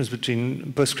explain the difference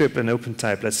between PostScript and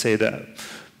OpenType. Let's say that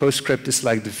PostScript is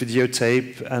like the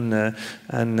videotape, and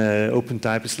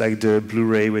OpenType is like the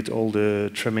Blu-ray with all the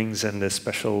trimmings and the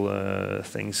special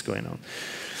things going on.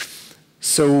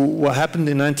 So what happened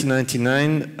in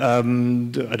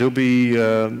 1999, Adobe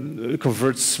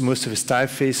converts most of its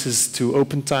typefaces to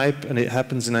OpenType, and it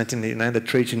happens in 1989 that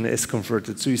Trajan is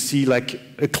converted. So you see like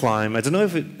a climb. I don't know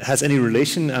if it has any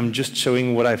relation. I'm just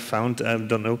showing what I found. I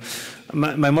don't know.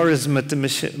 My mother is a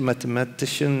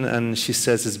mathematician, and she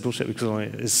says it's bullshit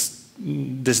because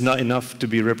there's not enough to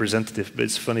be representative, but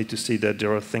it's funny to see that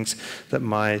there are things that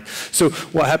might. So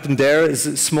what happened there is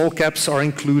that small caps are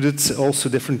included, also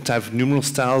different type of numeral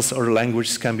styles or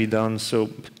languages can be done, so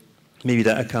maybe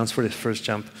that accounts for the first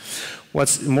jump.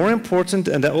 What's more important,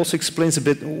 and that also explains a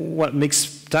bit what makes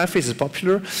typefaces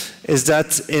popular, is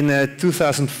that in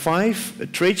 2005,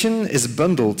 Trajan is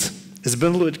bundled. It's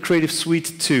bundled with Creative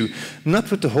Suite 2,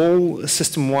 not with the whole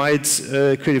system-wide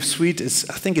Creative Suite.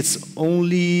 I think it's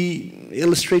only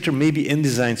Illustrator, maybe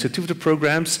InDesign, so 2 of the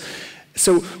programs.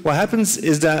 So what happens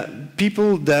is that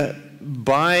people that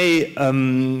buy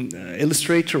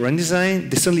Illustrator or InDesign,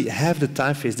 they suddenly have the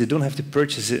typeface. They don't have to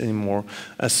purchase it anymore.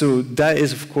 So that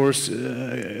is, of course,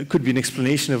 could be an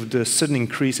explanation of the sudden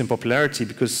increase in popularity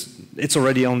because it's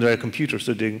already on their computer,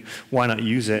 so why not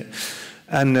use it?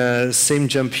 And same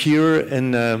jump here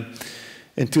in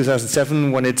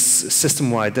 2007 when it's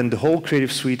system-wide. Then the whole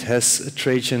Creative Suite has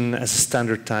Trajan as a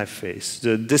standard typeface.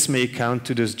 This may account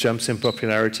to those jumps in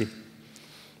popularity.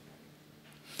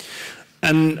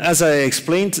 And as I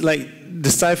explained, like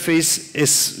this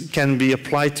typeface can be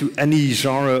applied to any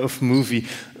genre of movie.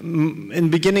 In the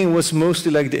beginning, it was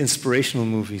mostly like the inspirational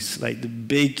movies, like the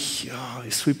big,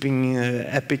 sweeping,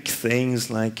 epic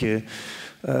things, like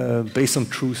based on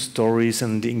true stories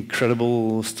and the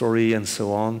incredible story and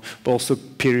so on. But also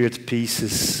period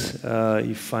pieces,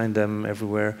 you find them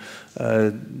everywhere.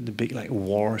 The big like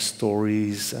war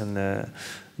stories and.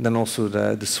 Then also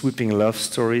the sweeping love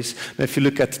stories. Now if you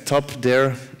look at the top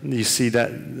there, you see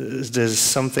that there's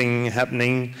something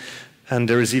happening, and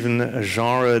there is even a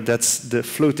genre that's the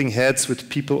floating heads with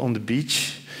people on the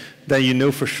beach. Then you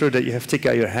know for sure that you have to take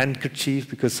out your handkerchief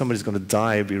because somebody's going to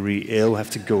die, be really ill,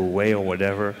 have to go away or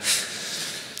whatever.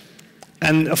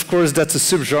 And of course, that's a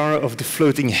subgenre of the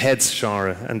floating heads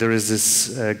genre. And there is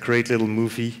this great little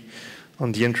movie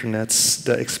on the internet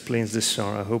that explains this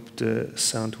genre. I hope the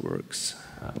sound works.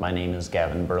 My name is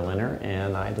Gavin Berliner,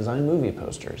 and I design movie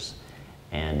posters.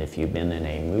 And if you've been in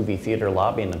a movie theater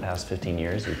lobby in the past 15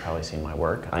 years, you've probably seen my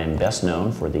work. I am best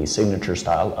known for the signature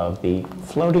style of the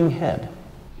floating head.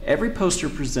 Every poster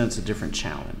presents a different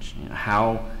challenge. You know,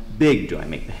 how big do I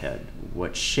make the head?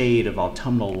 What shade of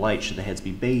autumnal light should the heads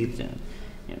be bathed in?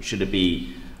 You know, should it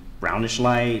be brownish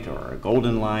light or a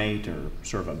golden light or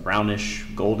sort of a brownish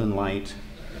golden light?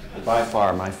 By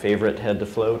far, my favorite head to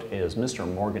float is Mr.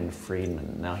 Morgan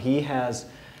Freeman. Now, he has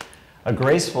a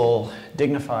graceful,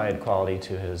 dignified quality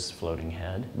to his floating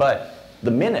head, but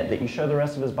the minute that you show the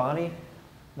rest of his body,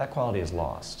 that quality is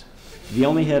lost. The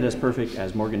only head as perfect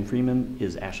as Morgan Freeman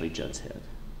is Ashley Judd's head.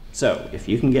 So, if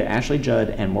you can get Ashley Judd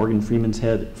and Morgan Freeman's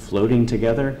head floating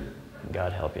together,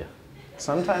 God help you.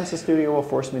 Sometimes the studio will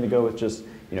force me to go with just,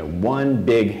 one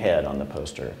big head on the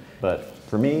poster, but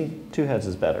for me, 2 heads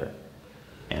is better.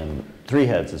 And 3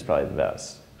 heads is probably the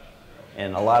best.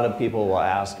 And a lot of people will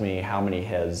ask me how many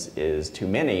heads is too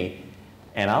many,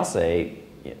 and I'll say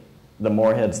the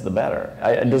more heads the better.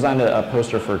 I designed a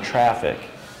poster for traffic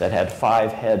that had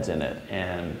 5 heads in it,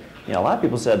 and a lot of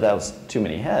people said that was too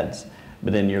many heads.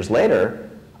 But then years later,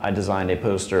 I designed a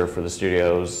poster for the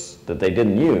studios that they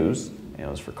didn't use. It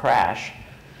was for Crash,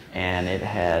 and it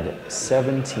had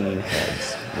 17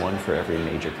 heads, 1 for every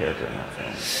major character in that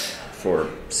film. For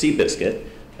Seabiscuit,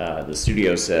 the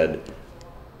studio said,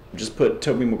 just put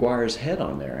Tobey Maguire's head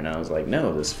on there. And I was like,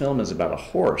 no, this film is about a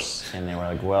horse. And they were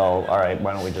like, well, all right,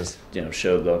 why don't we just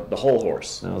show the whole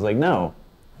horse? And I was like, no,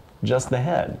 just the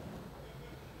head.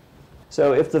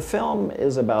 So if the film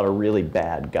is about a really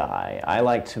bad guy, I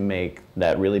like to make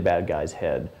that really bad guy's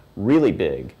head really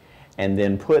big and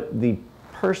then put the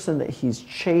person that he's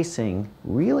chasing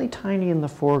really tiny in the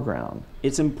foreground.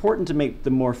 It's important to make the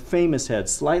more famous head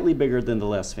slightly bigger than the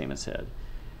less famous head.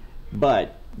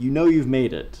 But you've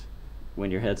made it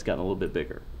when your head's gotten a little bit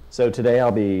bigger. So today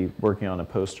I'll be working on a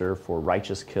poster for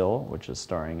Righteous Kill, which is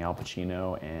starring Al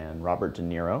Pacino and Robert De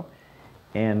Niro.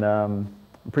 And I'm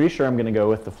pretty sure I'm going to go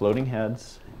with the floating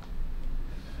heads.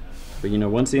 But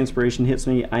once the inspiration hits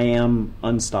me, I am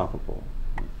unstoppable.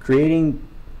 Creating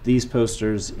these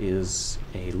posters is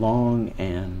a long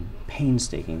and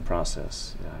painstaking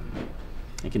process.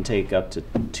 It can take up to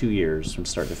 2 years from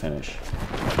start to finish.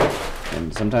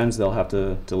 And sometimes they'll have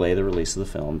to delay the release of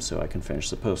the film so I can finish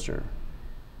the poster.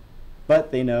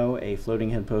 But they know a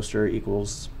floating head poster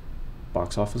equals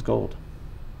box office gold.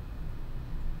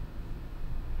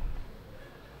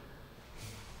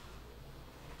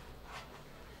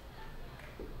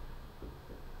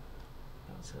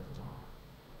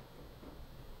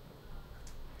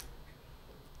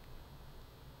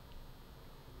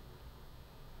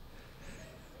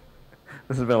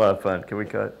 This has been a lot of fun. Can we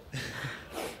cut?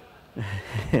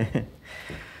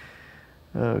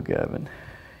 Oh, Gavin,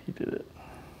 you did it.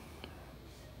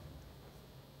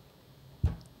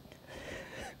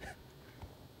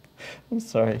 I'm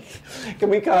sorry. Can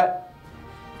we cut?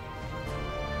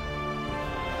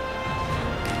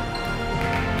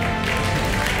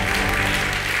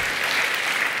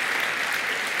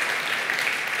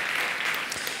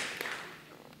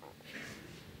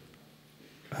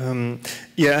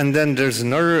 Yeah, and then there's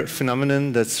another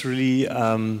phenomenon that's really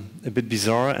a bit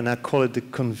bizarre, and I call it the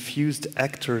confused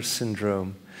actor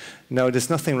syndrome. Now, there's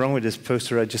nothing wrong with this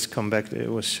poster. I just come back. It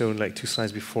was shown like 2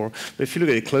 slides before. But if you look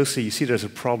at it closely, you see there's a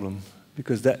problem,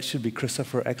 because that should be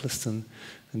Christopher Eccleston,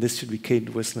 and this should be Kate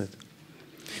Winslet.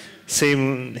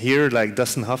 Same here, like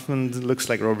Dustin Hoffman looks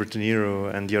like Robert De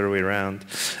Niro, and the other way around.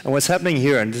 And what's happening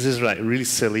here, and this is like really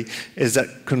silly, is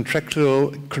that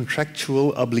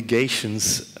contractual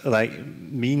obligations like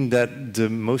mean that the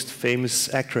most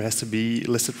famous actor has to be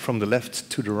listed from the left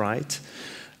to the right.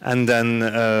 And then,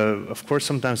 of course,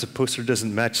 sometimes the poster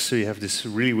doesn't match, so you have these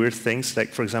really weird things.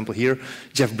 Like, for example, here,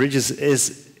 Jeff Bridges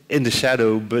is in the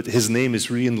shadow, but his name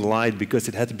is really in the light because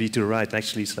it had to be to the right.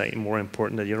 Actually, it's like more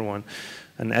important than the other one.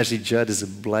 And Ashley Judd is a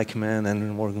black man,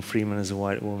 and Morgan Freeman is a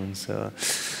white woman. So,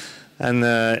 and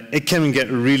it can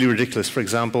get really ridiculous. For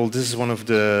example, this is one of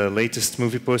the latest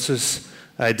movie posters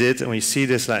I did, and we see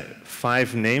there's like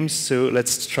 5 names. So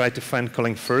let's try to find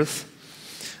Colin Firth.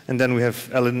 And then we have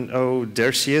Ellen, oh,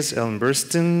 there she is, Ellen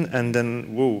Burstyn, and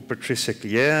then, whoa, Patricia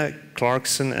Clear,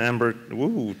 Clarkson, Amber,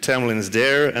 whoa, Tamlin is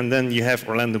there, and then you have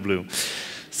Orlando Bloom.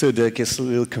 So that gets a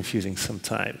little confusing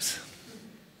sometimes.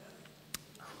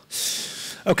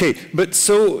 Okay, but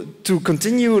so to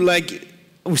continue, like,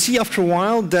 we see after a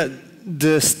while that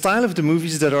the style of the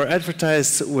movies that are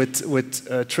advertised with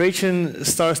Trajan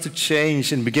starts to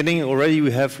change. In the beginning, already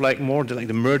we have like more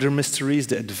the murder mysteries,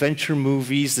 the adventure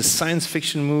movies, the science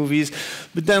fiction movies,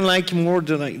 but then like more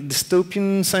the like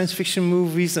dystopian science fiction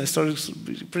movies that started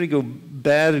to pretty go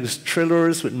bad. It was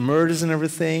thrillers with murders and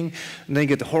everything, and then you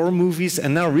get the horror movies,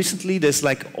 and now recently there's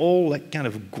like all like kind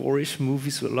of gorish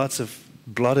movies with lots of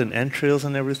blood and entrails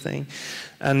and everything.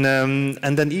 And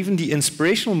then even the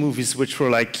inspirational movies, which were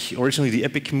like originally the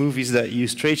epic movies that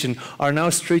used Trajan, are now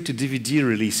straight to DVD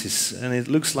releases. And it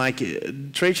looks like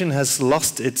Trajan has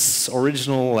lost its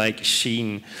original like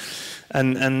sheen.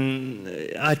 And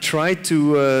I tried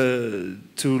to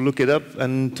look it up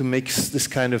and to make this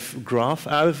kind of graph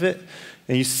out of it.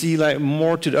 And you see like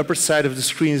more to the upper side of the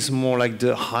screen is more like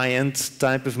the high-end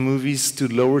type of movies, to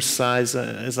the lower side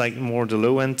is like more the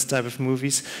low-end type of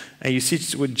movies. And you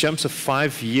see with jumps of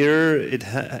 5 years,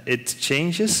 it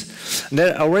changes. And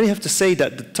then I already have to say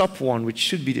that the top one, which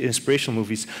should be the inspirational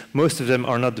movies, most of them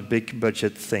are not the big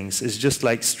budget things. It's just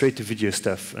like straight-to-video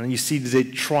stuff. And you see they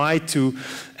try to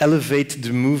elevate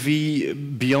the movie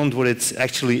beyond what it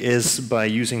actually is by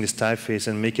using this typeface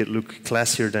and make it look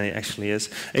classier than it actually is.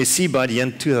 And you see by the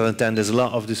end 2010, there's a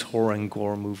lot of this horror and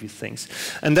gore movie things.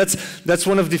 And that's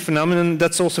one of the phenomenon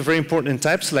that's also very important in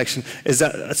type selection, is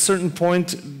that at a certain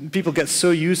point, people get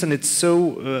so used and it's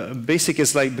so basic,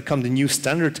 it's like become the new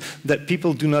standard that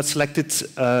people do not select it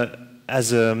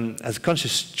as a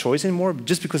conscious choice anymore,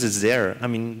 just because it's there. I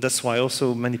mean, that's why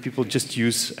also many people just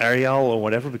use Arial or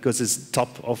whatever, because it's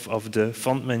top of the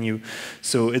font menu.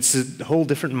 So it's a whole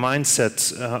different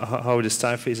mindset how this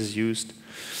typeface is used.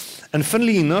 And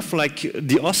funnily enough, like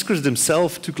the Oscars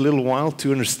themselves took a little while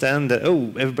to understand that,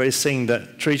 oh, everybody's saying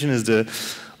that Trajan is the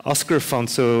Oscar font.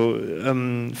 So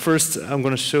first I'm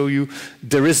going to show you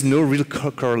there is no real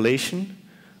correlation.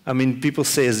 I mean, people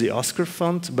say it's the Oscar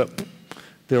font, but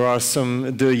there are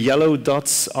some, the yellow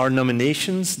dots are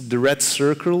nominations, the red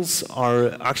circles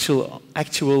are actual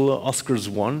Oscars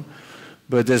won,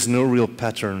 but there's no real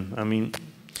pattern. I mean,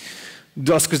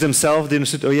 the Oscars themselves, they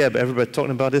understood, oh yeah, but everybody's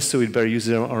talking about this, so we'd better use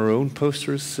our own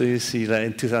posters. So you see that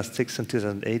in 2006 and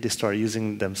 2008, they started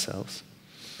using themselves.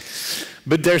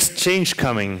 But there's change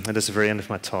coming, and that's the very end of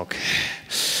my talk.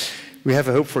 We have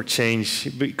a hope for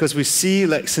change, because we see,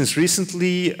 like, since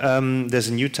recently, there's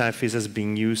a new typeface that's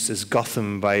being used as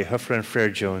Gotham by Huffer and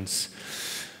Fairjones.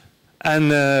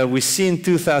 And we see in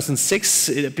 2006,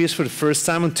 it appears for the first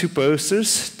time on 2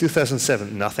 posters.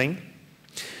 2007, nothing.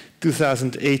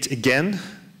 2008, again,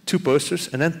 2 posters.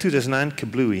 And then 2009,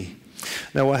 kablooey.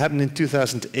 Now, what happened in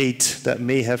 2008 that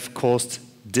may have caused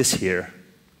this here?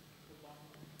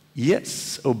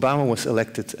 Yes, Obama was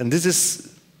elected. And this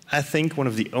is, I think, one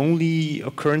of the only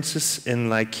occurrences in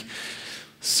like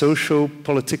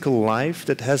socio-political life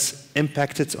that has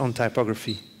impacted on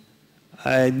typography.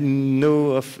 I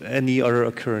know of any other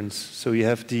occurrence. So you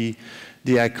have the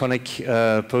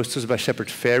iconic posters by Shepard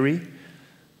Fairey,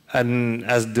 and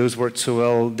as those worked so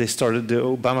well, they started, the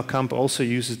Obama camp also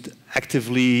used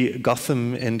actively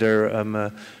Gotham in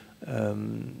their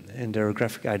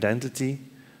graphic identity.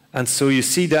 And so you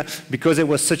see that because it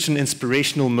was such an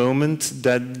inspirational moment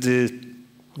that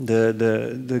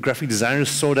the graphic designers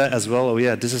saw that as well. Oh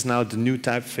yeah, this is now the new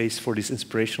typeface for these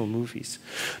inspirational movies.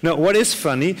 Now, what is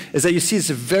funny is that you see it's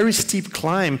a very steep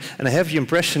climb, and I have the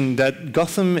impression that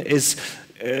Gotham is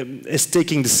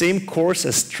taking the same course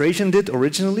as Trajan did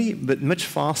originally, but much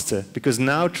faster, because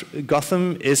now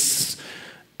Gotham is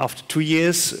after 2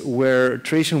 years, where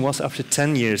Trajan was after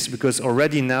 10 years, because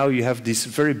already now you have these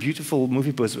very beautiful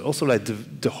movie posters, also like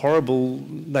the horrible,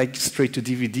 like straight to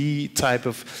DVD type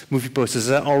of movie posters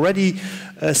that are already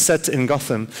set in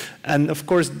Gotham. And of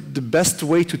course, the best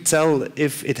way to tell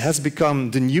if it has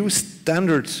become the new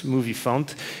standard movie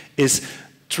font is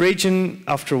Trajan,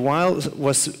 after a while,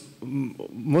 was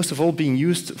most of all being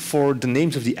used for the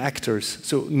names of the actors.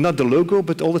 So not the logo,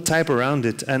 but all the type around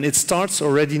it. And it starts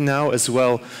already now as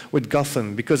well with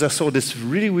Gotham, because I saw this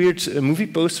really weird movie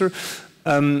poster.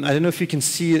 I don't know if you can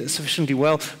see it sufficiently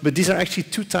well, but these are actually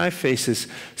two typefaces.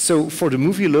 So for the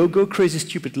movie logo, Crazy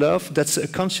Stupid Love, that's a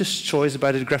conscious choice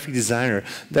by the graphic designer.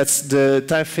 That's the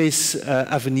typeface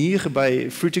Avenir by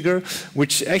Frutiger,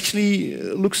 which actually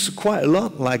looks quite a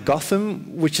lot like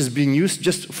Gotham, which is being used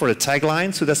just for a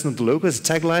tagline. So that's not the logo, it's a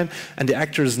tagline, and the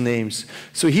actors' names.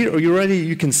 So here already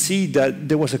you can see that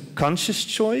there was a conscious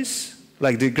choice.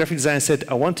 Like the graphic designer said,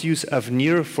 I want to use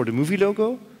Avenir for the movie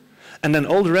logo. And then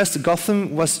all the rest,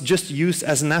 Gotham was just used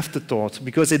as an afterthought,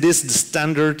 because it is the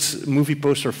standard movie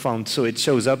poster font, so it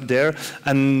shows up there.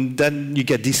 And then you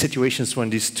get these situations when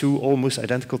these two almost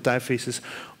identical typefaces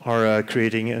are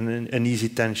creating an easy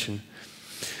tension.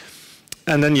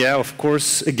 And then, yeah, of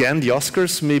course, again, the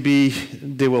Oscars, maybe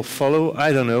they will follow.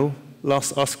 I don't know.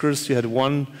 Last Oscars, you had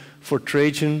 1 for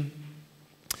Trajan,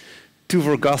 2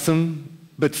 for Gotham,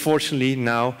 but fortunately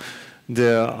now,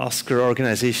 the Oscar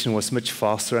organization was much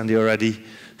faster, and they already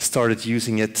started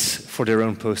using it for their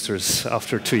own posters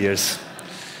after 2 years.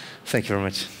 Thank you very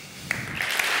much.